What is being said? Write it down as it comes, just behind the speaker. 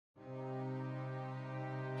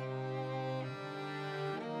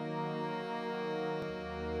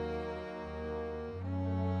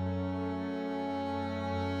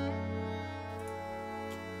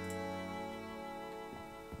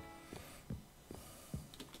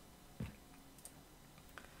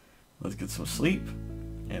Let's get some sleep,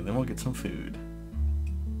 and then we'll get some food.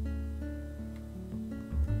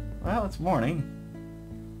 Well, it's morning.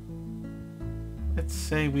 Let's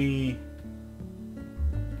say we...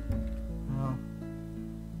 Well...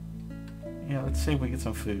 Yeah, let's say we get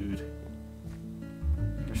some food.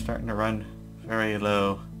 We're starting to run very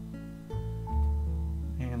low.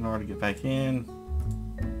 And in order to get back in...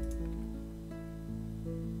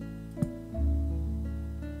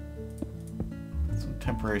 Some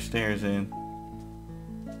temporary stairs in.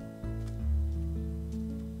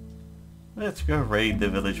 Let's go raid the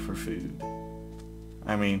village for food.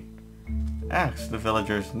 I mean, ask the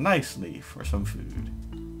villagers nicely for some food.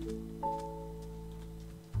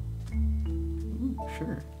 Ooh,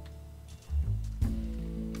 sure.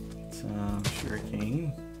 Some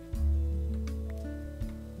sugarcane.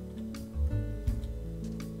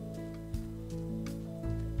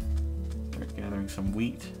 Start gathering some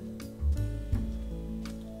wheat.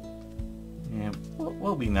 And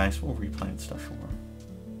we'll be nice. We'll replant stuff for them.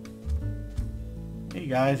 Hey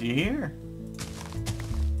guys, you here?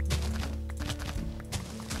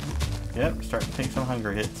 Yep, starting to take some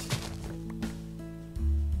hunger hits.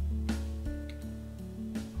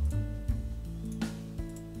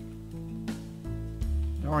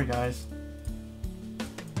 Don't worry guys.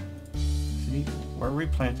 See, we're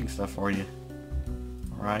replanting stuff for you.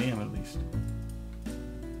 Or I am at least.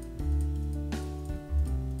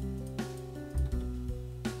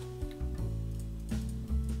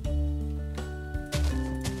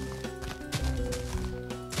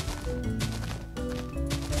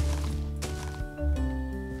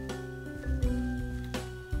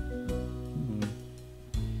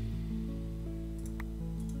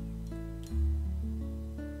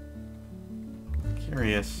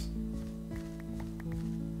 Curious.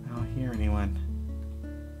 I don't hear anyone.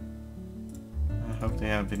 I hope they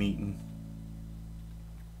haven't been eaten.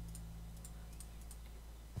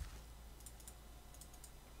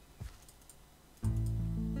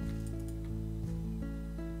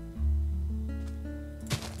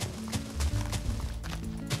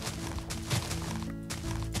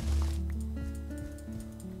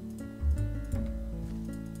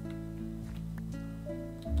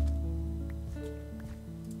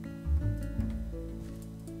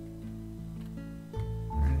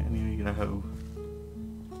 Get a hoe.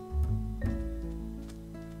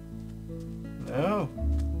 Hello?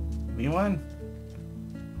 Anyone?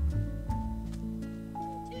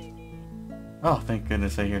 Oh, thank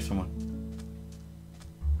goodness I hear someone.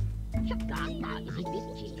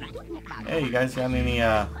 Hey, you guys got any,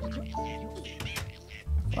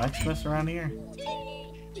 blacksmiths around here?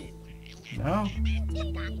 No?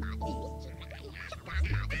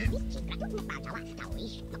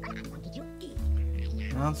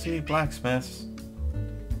 I don't see any blacksmiths.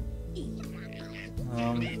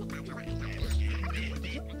 I'll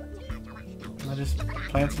just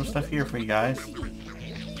plant some stuff here for you guys.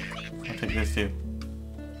 I'll take this too.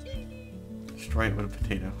 Destroy it with a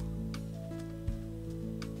potato.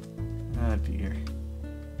 Oh dear.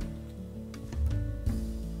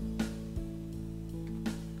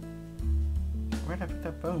 Where'd I put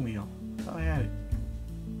that bone meal? I thought I had it.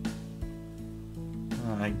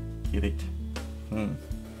 Oh, I get it.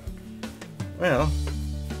 Well,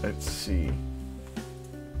 let's see.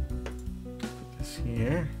 Put this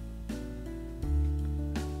here.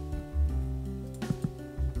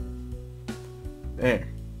 There.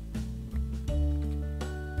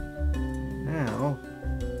 Now,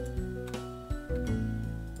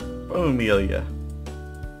 bone mealia.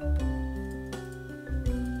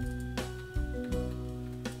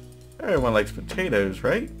 Everyone likes potatoes,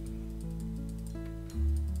 right?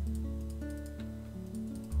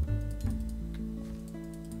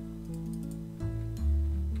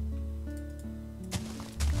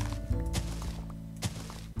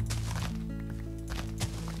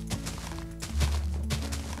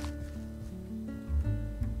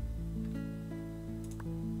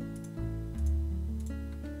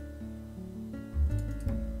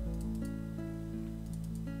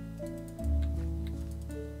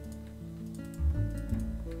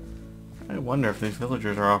 I wonder if these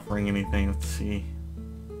villagers are offering anything. Let's see.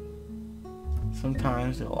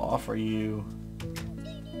 Sometimes they'll offer you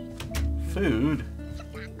food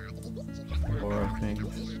or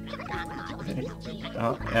things. Okay.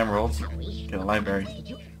 Oh, emeralds. Get a library.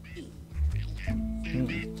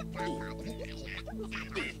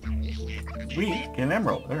 Wheat. Get an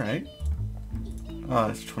emerald. Alright. Oh,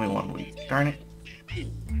 that's 21 wheat. Darn it.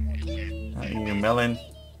 I need a melon.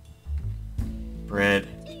 Bread.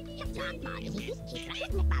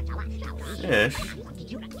 Fish.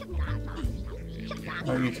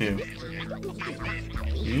 How are you two?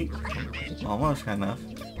 Eat? Almost got enough.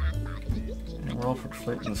 And roll for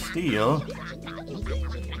flint and steel.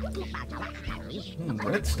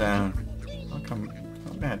 Redstone. I'm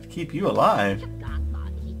gonna have to keep you alive,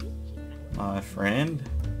 my friend.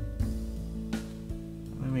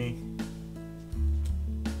 Let me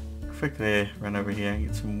quickly run over here and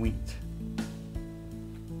get some wheat.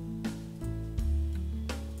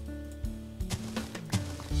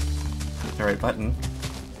 Hit the right button.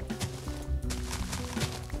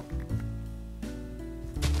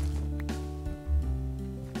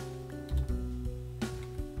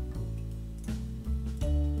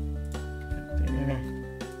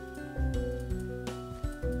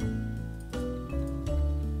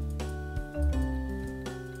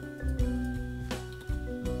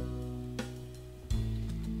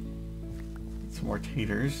 Some more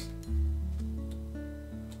taters.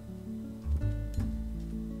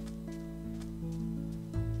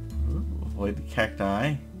 Ooh, avoid the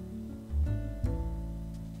cacti.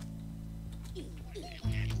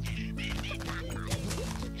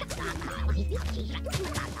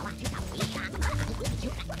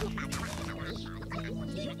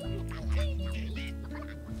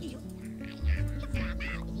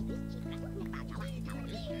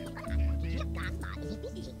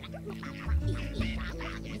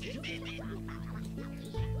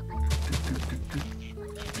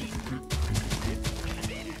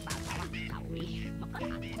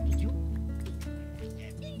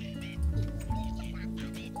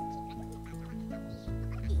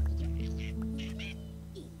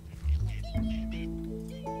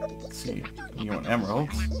 Let's see. You want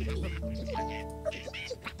emeralds?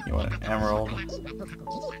 You want an emerald?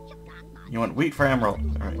 You want wheat for emerald?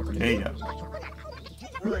 Alright, there you go.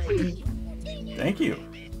 Thank you.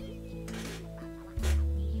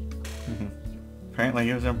 Apparently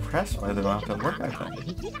he was impressed by the amount of work I've done.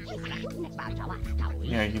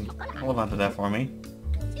 Yeah, you can hold on to that for me.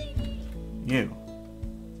 You.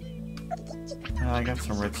 I got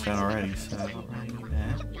some redstone already, so I don't really need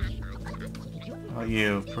that. How about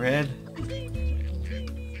you? Bread?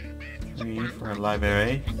 3 for a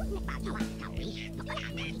library.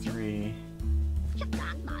 3.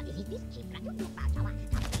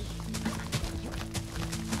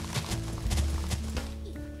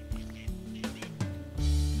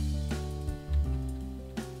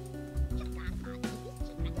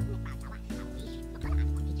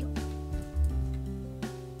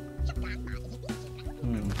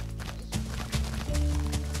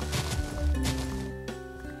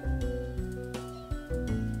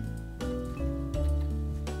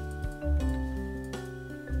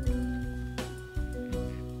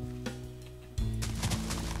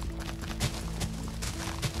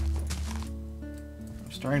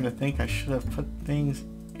 Starting to think I should have put things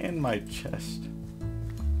in my chest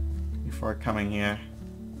before coming here.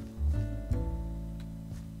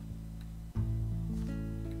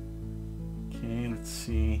 Okay, let's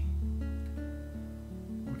see.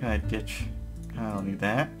 What can I ditch? I don't need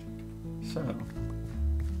that. So,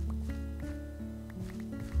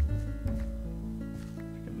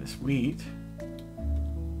 get this wheat.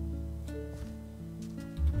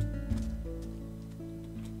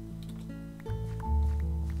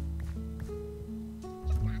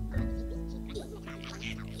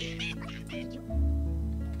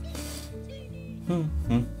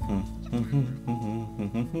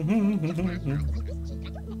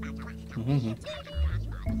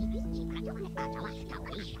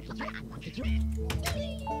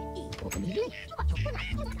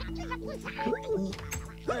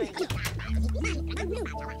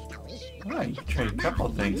 Oh, you can trade a couple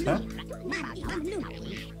of things, huh?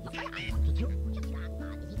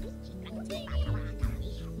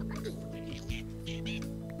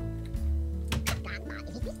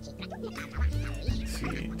 Let's see,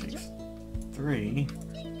 it takes 3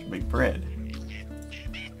 to make bread,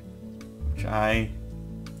 which I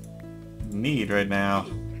need right now.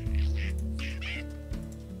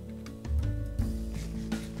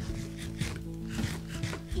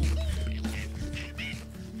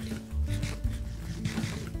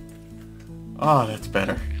 Oh, that's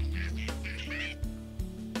better.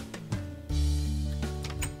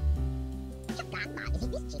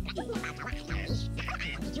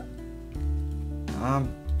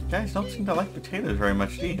 You guys don't seem to like potatoes very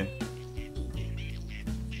much, do you?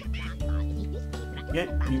 Yet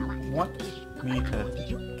you want me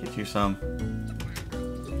to get you some.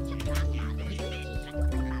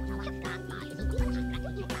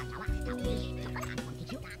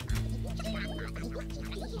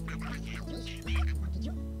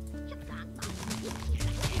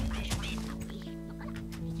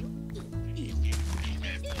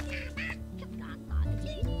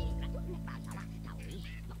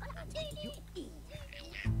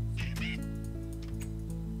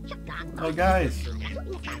 Oh, guys.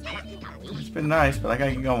 It's been nice, but I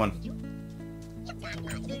gotta get going.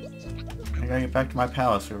 I gotta get back to my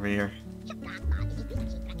palace over here.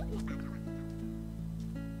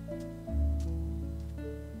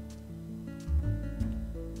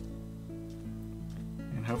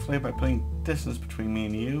 And hopefully by putting distance between me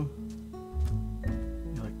and you,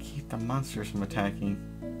 it'll keep the monsters from attacking.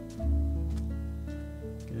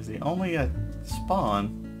 Because they only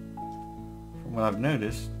spawn, from what I've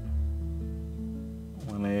noticed,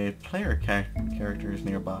 when a player character is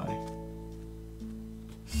nearby.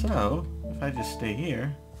 So, if I just stay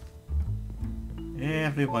here,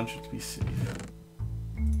 everyone should be safe.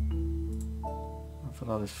 I'll put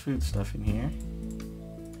all this food stuff in here.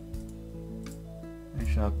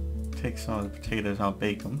 Actually, I'll take some of the potatoes and I'll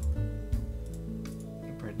bake them.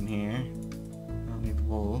 Put bread in here. I don't need the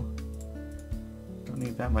wool. Don't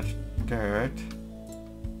need that much dirt.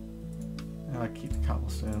 I'll keep the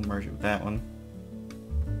cobblestone, merge it with that one.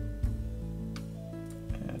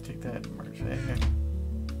 And take that and merge there.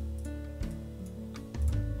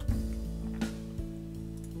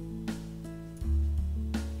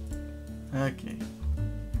 Okay.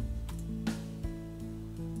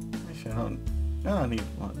 Actually, I don't need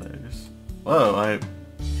one of those. Whoa, I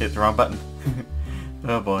hit the wrong button.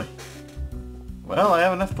 Oh boy. Well, I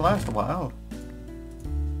have enough to last a while.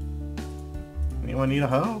 Anyone need a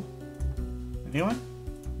hoe? Anyone?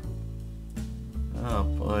 Oh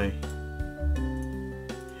boy.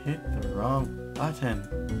 Hit the wrong button.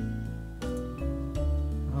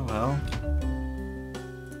 Oh well.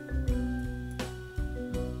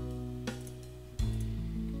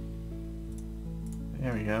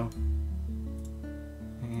 There we go.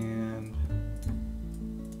 And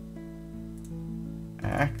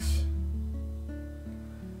axe.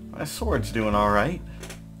 My sword's doing alright.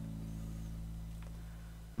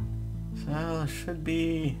 So it should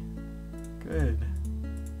be good.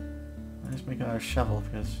 Let's make another shovel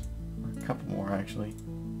because or a couple more actually.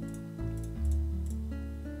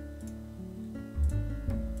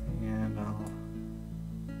 And I'll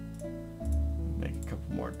make a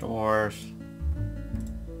couple more doors.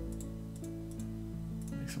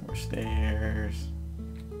 Make some more stairs.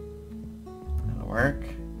 That'll work.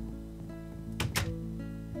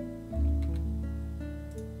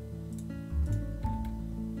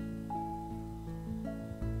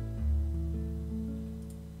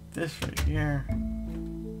 This right here.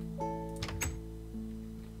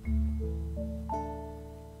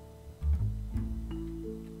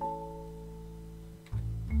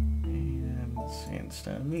 And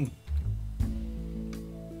sandstone.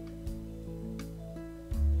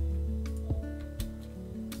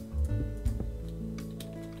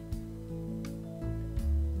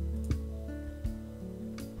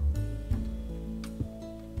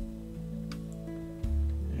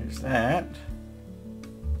 There's that.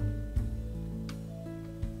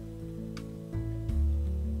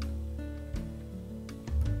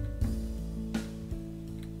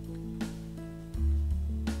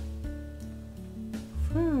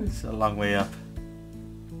 It's a long way up.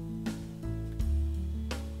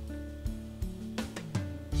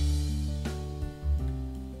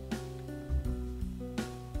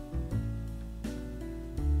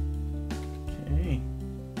 Okay.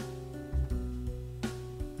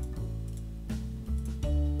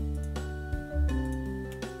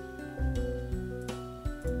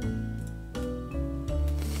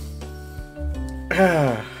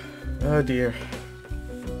 Oh dear.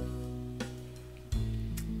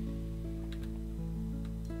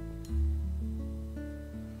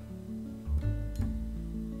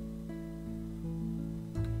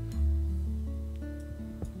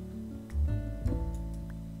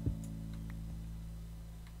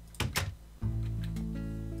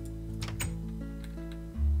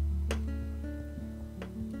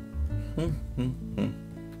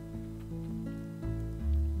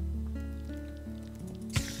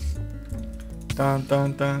 Dun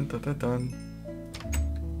dun dun dun dun dun.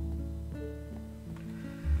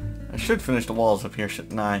 I should finish the walls up here,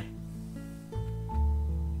 shouldn't I?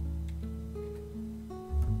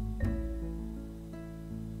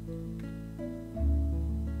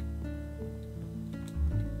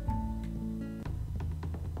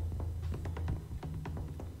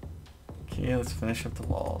 Okay, let's finish up the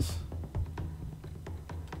walls.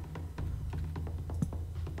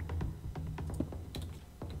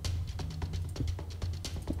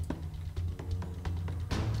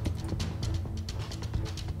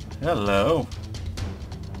 Hello.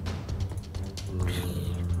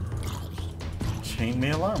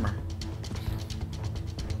 Chainmail armor.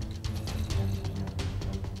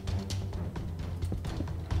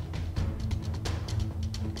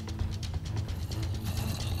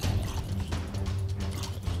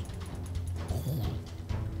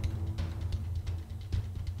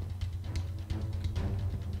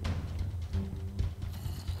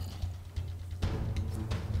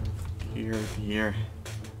 Dear, dear.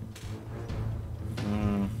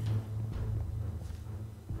 Hmm.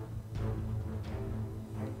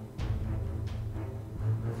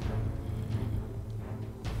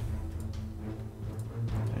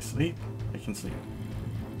 Can I sleep? I can sleep.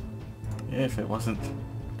 If it wasn't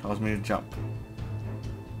causing me to jump.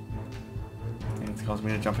 And it's causing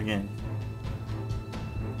me to jump again.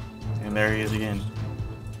 And there he is again.